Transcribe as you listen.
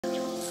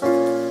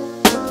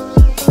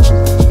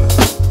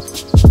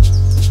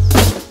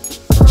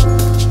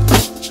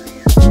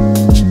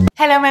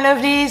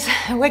lovelies,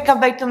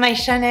 welcome back to my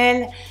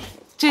channel.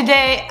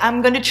 Today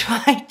I'm gonna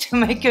try to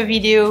make a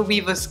video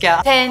with Oscar.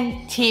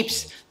 10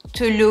 tips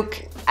to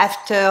look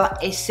after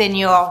a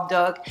senior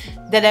dog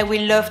that I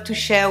will love to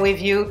share with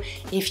you.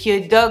 If you're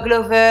a dog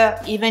lover,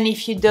 even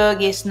if your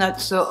dog is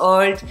not so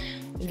old,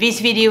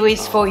 this video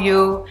is for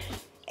you.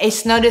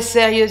 It's not a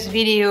serious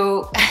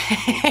video.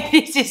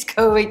 This is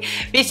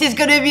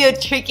gonna be a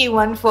tricky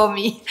one for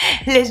me.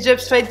 Let's jump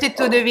straight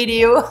into the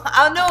video.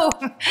 Oh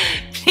no!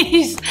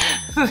 Please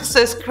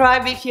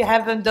subscribe if you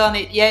haven't done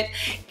it yet.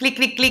 Click,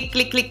 click, click,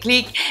 click, click,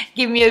 click.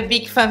 Give me a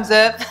big thumbs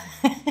up.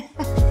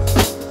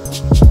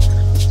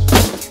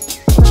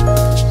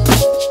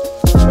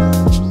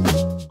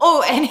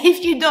 Oh, and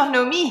if you don't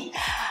know me,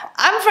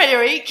 I'm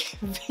Frederique.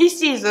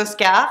 This is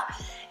Oscar.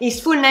 His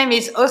full name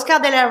is Oscar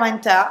de la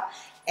Renta.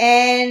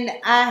 And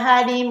I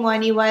had him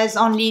when he was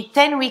only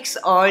 10 weeks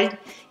old.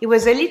 He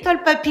was a little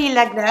puppy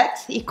like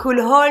that. He could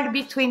hold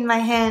between my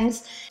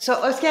hands. So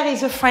Oscar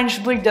is a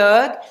French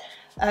Bulldog,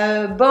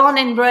 born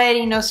and bred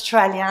in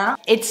Australia.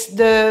 It's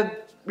the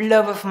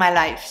love of my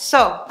life.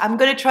 So I'm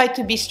gonna try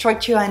to be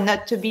structured and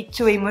not to be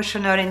too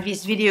emotional in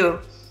this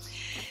video.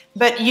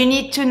 But you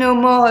need to know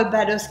more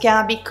about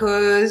Oscar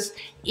because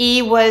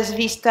he was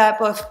this type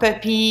of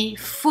puppy,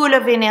 full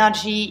of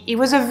energy. He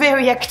was a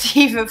very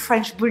active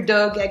French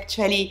Bulldog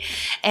actually.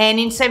 And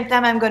in the same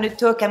time I'm going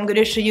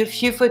to show you a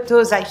few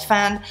photos I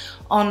found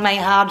on my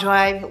hard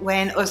drive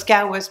when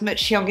Oscar was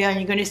much younger. And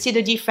you're going to see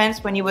the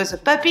difference when he was a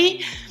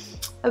puppy,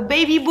 a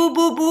baby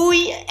boo boy,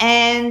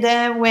 and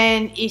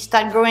when he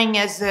started growing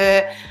as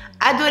an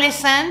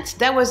adolescent.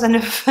 That was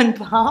another fun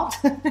part.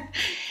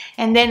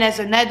 And then as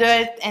an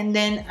adult, and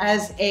then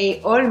as a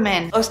old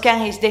man. Oscar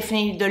is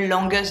definitely the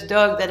longest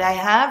dog that I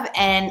have,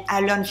 and I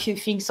learned a few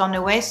things on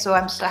the way, so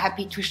I'm so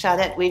happy to share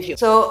that with you.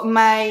 So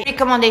my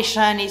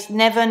recommendation is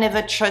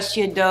never trust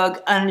your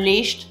dog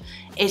unleashed,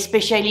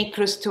 especially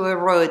close to a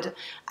road.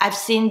 I've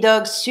seen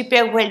dogs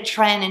super well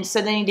trained and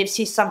suddenly they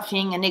see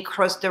something and they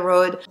cross the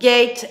road.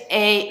 Get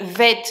a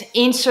vet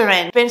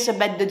insurance. Depends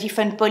about the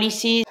different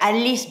policies, at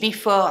least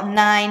before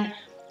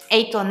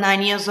 8 or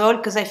 9 years old,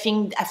 because I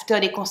think after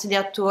they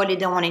consider too old, they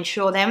don't want to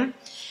insure them.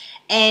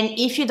 And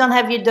if you don't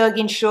have your dog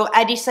insured,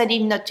 I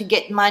decided not to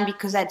get mine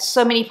because I had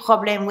so many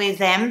problems with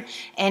them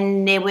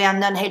and they were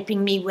not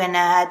helping me when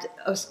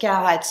Oscar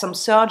had some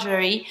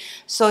surgery.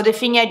 So the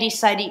thing I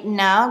decided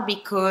now,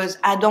 because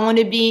I don't want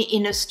to be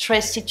in a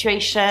stress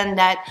situation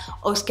that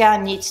Oscar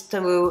needs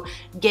to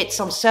get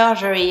some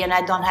surgery and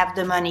I don't have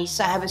the money.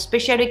 So I have a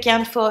special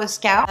account for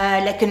Oscar,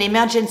 like an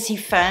emergency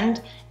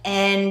fund,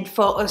 and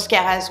for Oscar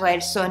as well.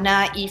 So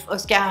now if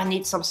Oscar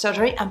needs some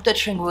surgery, I'm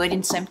touching wood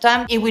in the same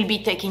time, it will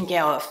be taken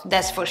care of,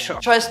 that's for sure.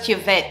 Trust your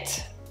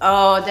vet.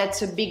 Oh,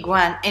 that's a big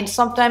one. And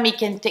sometimes it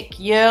can take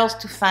years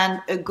to find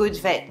a good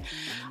vet.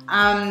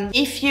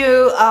 If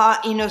you are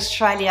in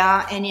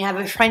Australia and you have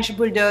a French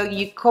Bulldog,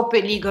 you're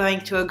completely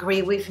going to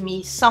agree with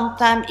me.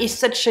 Sometimes it's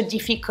such a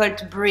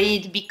difficult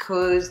breed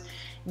because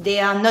they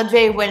are not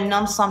very well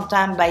known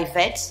sometimes by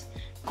vets,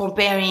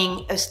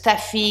 comparing a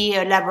Staffy,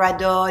 a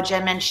Labrador,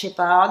 German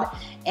Shepherd,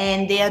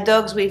 and they are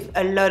dogs with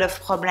a lot of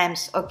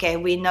problems. Okay,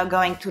 we're not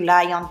going to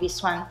lie on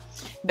this one.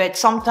 But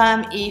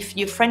sometimes if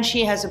your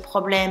Frenchie has a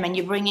problem and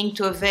you're bringing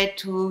to a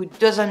vet who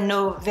doesn't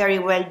know very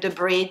well the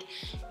breed,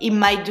 it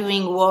might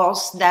doing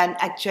worse than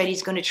actually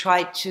is going to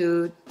try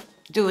to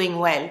doing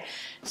well.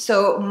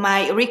 So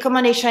my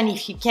recommendation,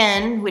 if you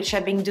can, which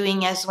I've been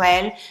doing as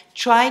well,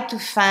 try to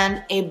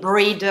find a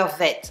breeder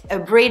vet. A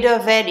breeder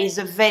vet is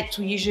a vet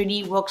who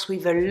usually works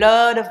with a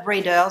lot of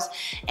breeders,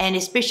 and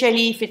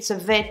especially if it's a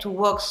vet who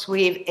works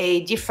with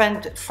a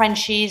different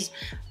franchise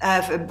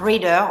of a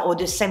breeder or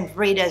the same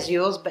breed as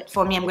yours, but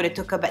for me I'm going to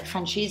talk about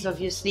franchise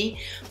obviously,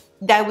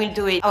 that will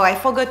do it. Oh, I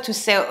forgot to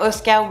say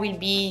Oscar will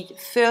be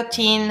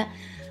 13,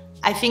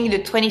 I think the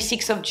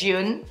 26th of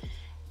June.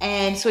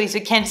 And so he's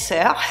a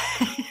Cancer.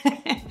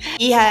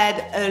 He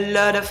had a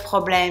lot of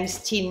problems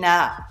till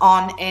now,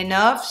 on and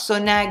off. So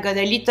now I got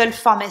a little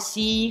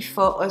pharmacy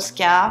for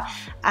Oscar.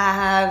 I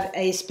have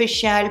a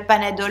special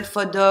Panadol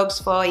for dogs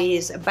for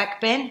his back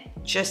pain,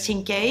 just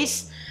in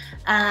case.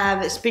 I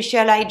have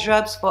special eye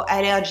drops for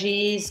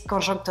allergies,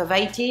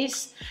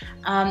 conjunctivitis.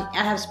 I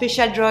have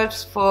special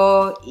drops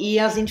for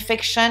ears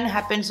infection,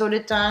 happens all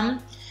the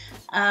time.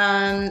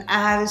 I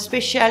have a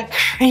special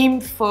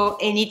cream for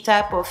any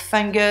type of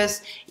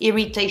fungus,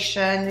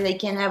 irritation they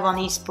can have on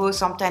his paw.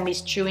 Sometimes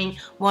he's chewing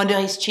under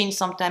his chin,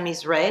 sometimes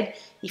he's red.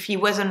 If he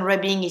wasn't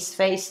rubbing his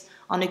face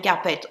on the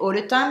carpet all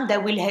the time,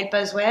 that will help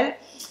as well.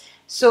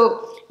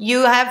 So you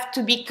have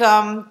to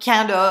become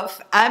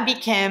I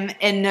became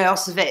a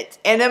nurse vet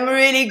and I'm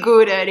really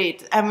good at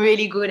it.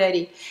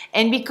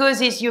 And because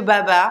it's your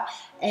baba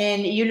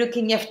and you're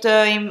looking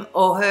after him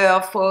or her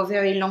for a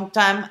very long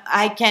time,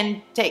 I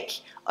can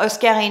take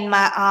Oscar in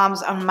my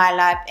arms, on my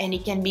lap, and he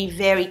can be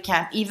very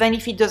calm, even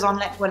if he doesn't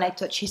like when I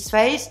touch his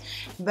face.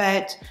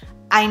 But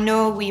I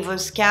know with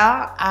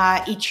Oscar,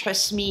 he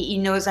trusts me, he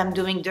knows I'm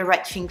doing the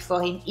right thing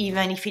for him,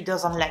 even if he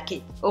doesn't like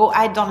it, or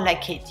I don't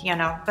like it, you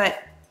know.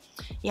 But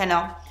you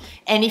know.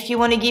 And if you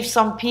want to give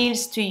some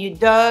pills to your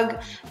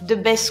dog, the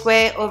best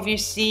way,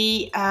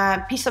 obviously,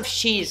 piece of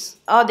cheese.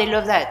 Oh, they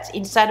love that,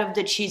 inside of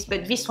the cheese.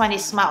 But this one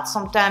is smart.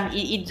 Sometimes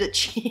he eats the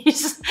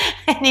cheese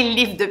and he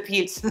leaves the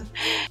pills.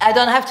 I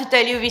don't have to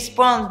tell you this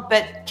point,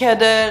 but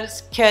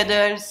cuddles,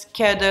 cuddles,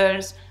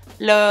 cuddles,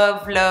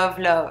 love, love,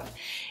 love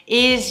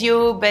is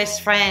your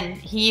best friend.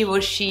 He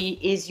or she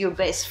is your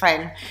best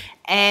friend.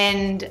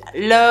 And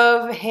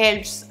love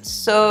helps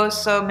so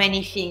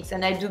many things.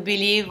 And I do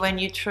believe when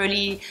you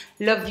truly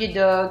love your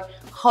dog,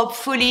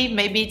 hopefully,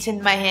 maybe it's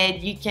in my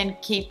head, you can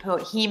keep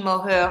him or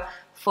her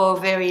for a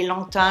very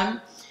long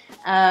time.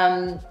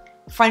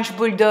 French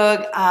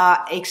Bulldog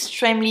are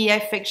extremely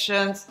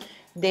affectionate.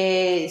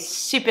 They're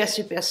super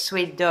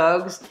sweet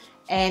dogs.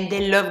 And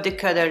they love the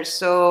cuddle.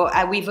 So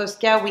with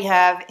Oscar, we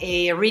have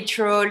a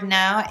ritual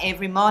now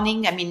every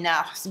morning. I mean,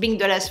 now it's been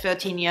the last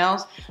 13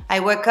 years. I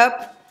wake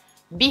up.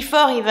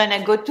 Before even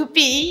I go to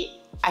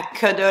pee, I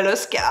cuddle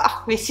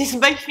Oscar. This is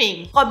my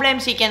thing.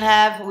 Problems you can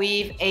have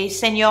with a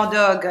senior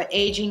dog, an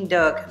aging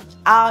dog.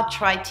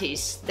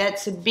 Arthritis,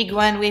 that's a big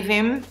one with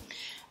him.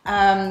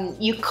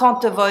 You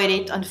can't avoid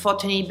it,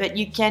 unfortunately, but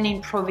you can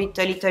improve it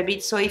a little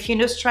bit. So if you're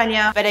in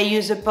Australia, but I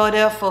use a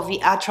powder for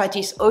the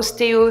arthritis,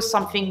 osteo,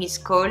 something is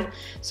called.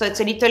 So it's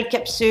a little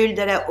capsule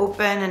that I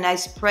open and I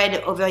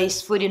spread over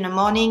his food in the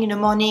morning. In the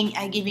morning,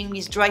 I give him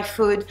his dry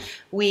food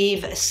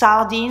with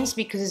sardines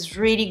because it's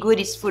really good.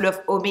 It's full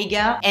of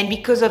omega. And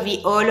because of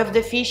the oil of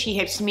the fish, it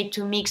helps me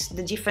to mix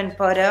the different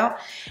powder.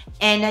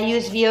 And I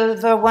use the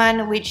other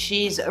one, which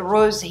is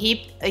rose hip.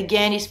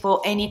 Again, it's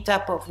for any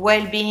type of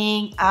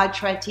well-being,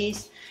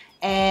 arthritis.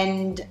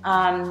 And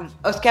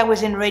Oscar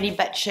was in really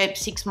bad shape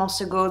 6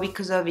 months ago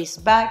because of his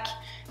back,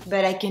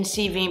 but I can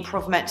see the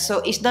improvement. So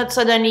it's not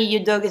suddenly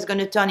your dog is going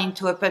to turn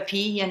into a puppy,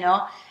 you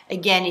know.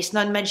 Again, it's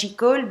not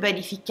magical, but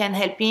if you can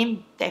help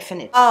him,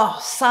 definitely. Oh,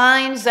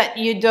 signs that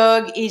your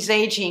dog is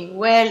aging.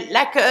 Well,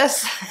 like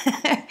us,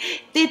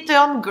 they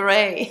turn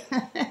gray.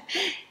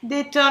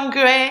 They turn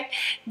gray.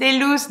 They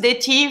lose their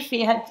teeth.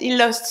 He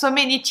lost so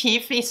many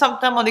teeth.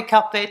 Sometimes on the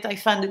carpet, I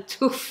found a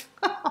tooth.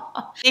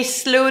 They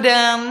slow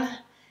down.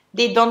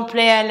 They don't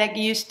play like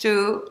they used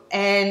to.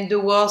 And the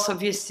worst,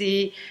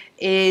 obviously,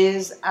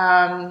 is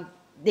they're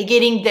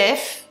getting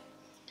deaf.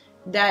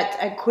 That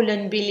I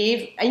couldn't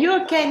believe. Are you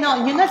okay?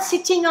 No, you're not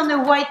sitting on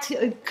a white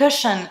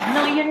cushion.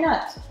 No, you're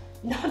not.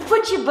 No,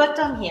 put your butt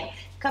on here.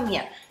 Come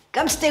here.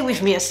 Come stay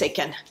with me a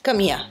second. Come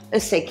here, a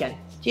second.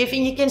 Do you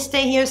think you can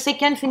stay here a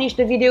second, finish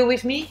the video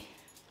with me?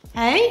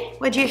 Hey,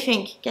 what do you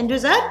think? Can do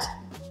that?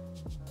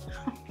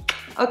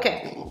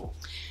 Okay.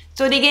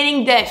 So they're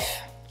getting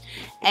deaf.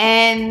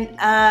 And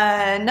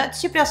not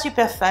super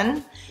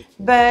fun.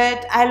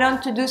 But I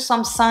learned to do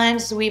some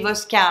signs with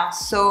Oscar.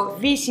 So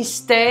this is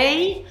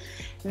stay.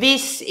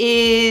 This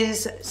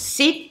is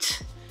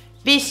sit,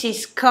 this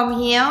is come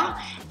here,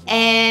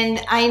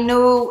 and I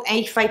know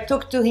if I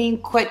talk to him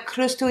quite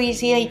close to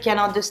his ear, he can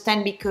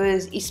understand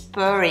because he's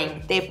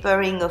purring. They're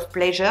purring of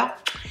pleasure.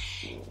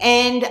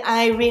 And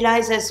I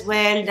realize as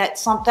well that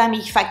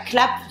sometimes if I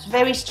clap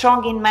very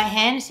strong in my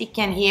hands, he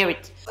can hear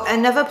it.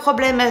 Another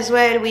problem as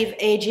well with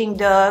aging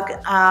dog,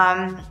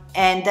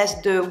 and that's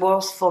the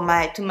worst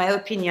to my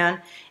opinion,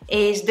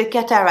 is the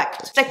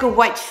cataract. It's like a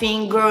white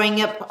thing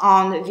growing up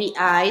on the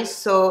eyes,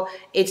 so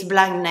it's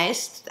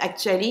blindness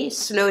actually,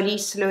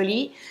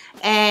 slowly.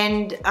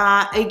 And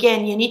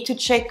again, you need to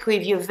check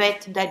with your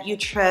vet that you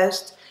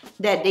trust,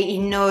 that he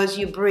knows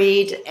you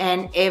breed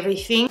and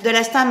everything. The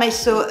last time I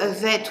saw a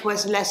vet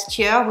was last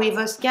year with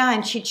Oscar,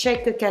 and she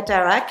checked the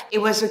cataract. It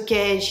was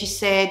okay. She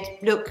said,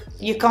 look,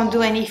 you can't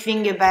do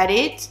anything about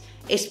it.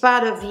 It's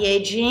part of the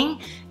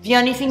aging. The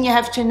only thing you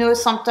have to know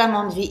sometime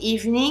on the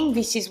evening,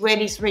 this is where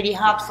it's really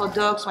hard for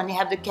dogs when they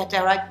have the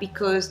cataract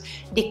because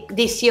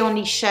they see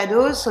only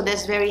shadows, so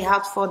that's very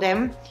hard for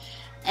them.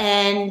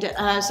 And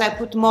so I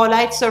put more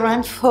lights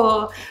around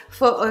for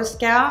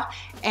Oscar,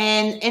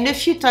 and a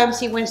few times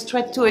he went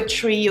straight to a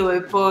tree or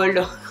a pole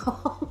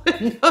of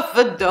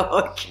another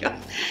dog.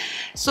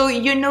 So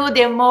you know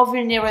they're more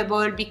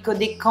vulnerable because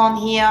they can't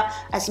hear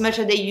as much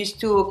as they used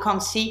to or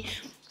can't see.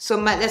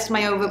 So that's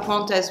my other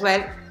point as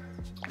well.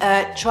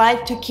 Try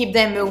to keep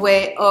them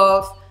away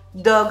of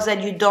dogs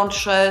that you don't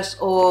trust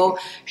or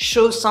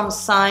show some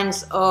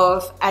signs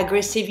of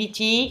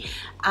aggressivity.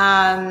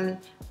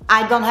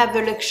 I don't have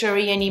the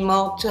luxury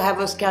anymore to have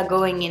Oscar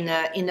going in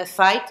a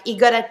fight. He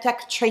got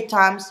attacked 3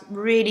 times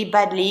really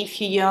badly a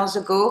few years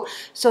ago.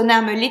 So now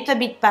I'm a little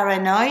bit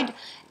paranoid.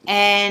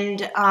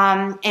 And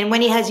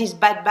when he has his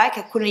bad back,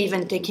 I couldn't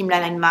even take him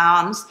like in my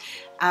arms.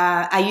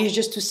 I used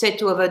just to say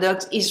to other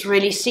dogs, he's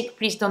really sick,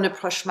 please don't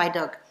approach my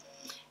dog.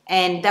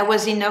 And that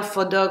was enough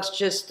for dogs,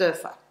 just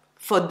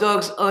for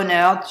dogs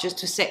owner, just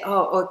to say,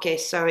 oh, okay,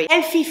 sorry.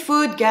 Healthy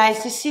food,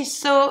 guys, this is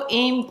so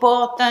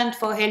important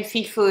for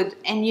healthy food.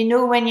 And you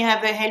know when you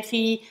have a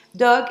healthy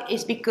dog,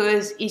 it's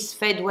because he's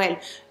fed well.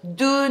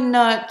 Do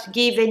not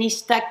give any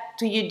stack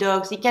to your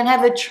dogs. You can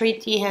have a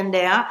treat here and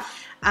there,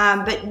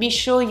 but be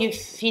sure you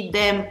feed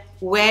them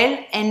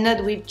well and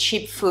not with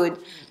cheap food.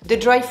 The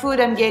dry food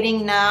I'm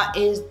getting now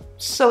is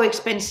so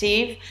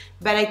expensive,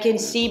 but I can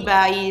see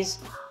by his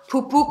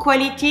poo-poo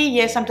quality.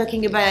 Yes, I'm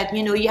talking about,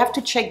 you know, you have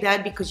to check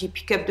that because you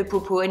pick up the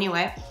poo-poo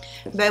anyway.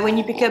 But when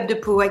you pick up the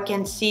poo, I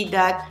can see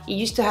that he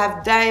used to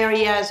have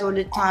diarrheas all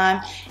the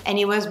time, and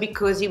it was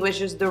because it was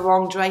just the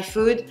wrong dry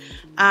food.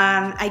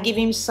 I give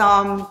him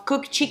some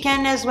cooked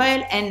chicken as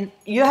well, and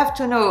you have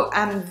to know,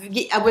 I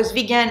was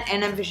vegan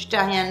and I'm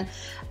vegetarian.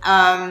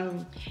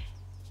 I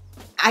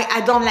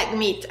don't like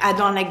meat. I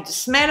don't like the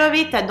smell of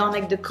it. I don't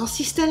like the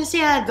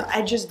consistency.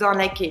 I just don't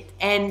like it.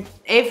 And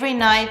every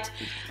night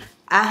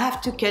I have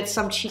to cut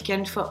some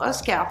chicken for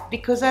Oscar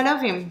because I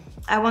love him.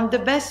 I want the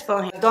best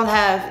for him. Don't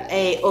have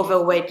a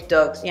overweight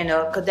dogs, you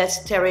know, because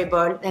that's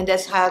terrible, and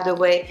that's how the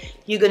way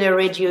you're gonna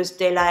reduce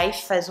their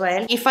life as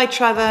well. If I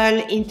travel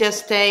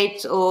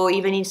interstate or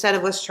even inside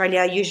of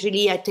Australia,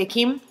 usually I take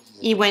him.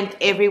 He went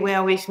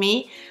everywhere with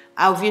me.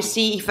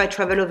 Obviously, if I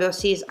travel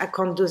overseas, I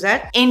can't do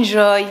that.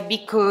 Enjoy,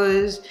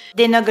 because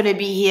they're not gonna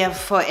be here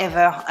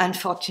forever,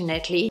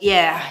 unfortunately.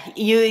 Yeah,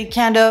 you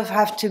kind of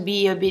have to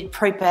be a bit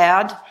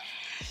prepared.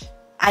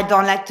 I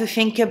don't like to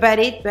think about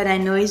it, but I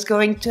know it's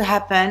going to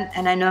happen,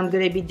 and I know I'm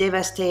going to be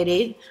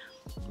devastated,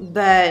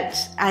 but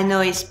I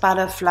know it's part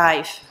of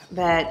life.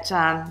 But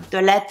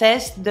the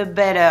latest, the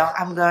better,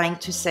 I'm going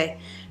to say.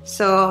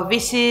 So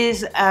this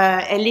is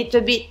a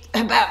little bit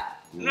about,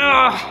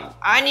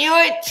 I knew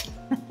it.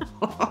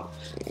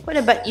 What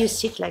about you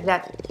sit like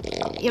that?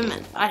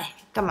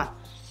 Come on,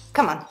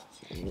 come on,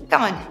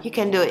 come on, you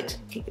can do it.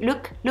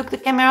 Look the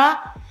camera.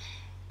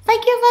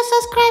 Thank you for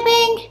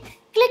subscribing.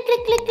 Click,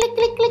 click, click, click,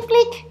 click, click,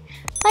 click.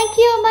 Thank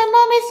you, my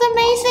mom is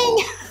amazing.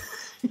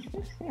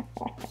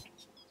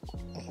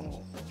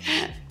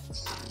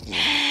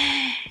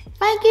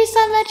 Thank you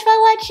so much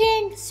for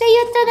watching. See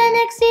you to the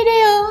next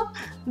video.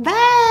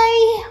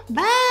 Bye.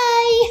 Bye.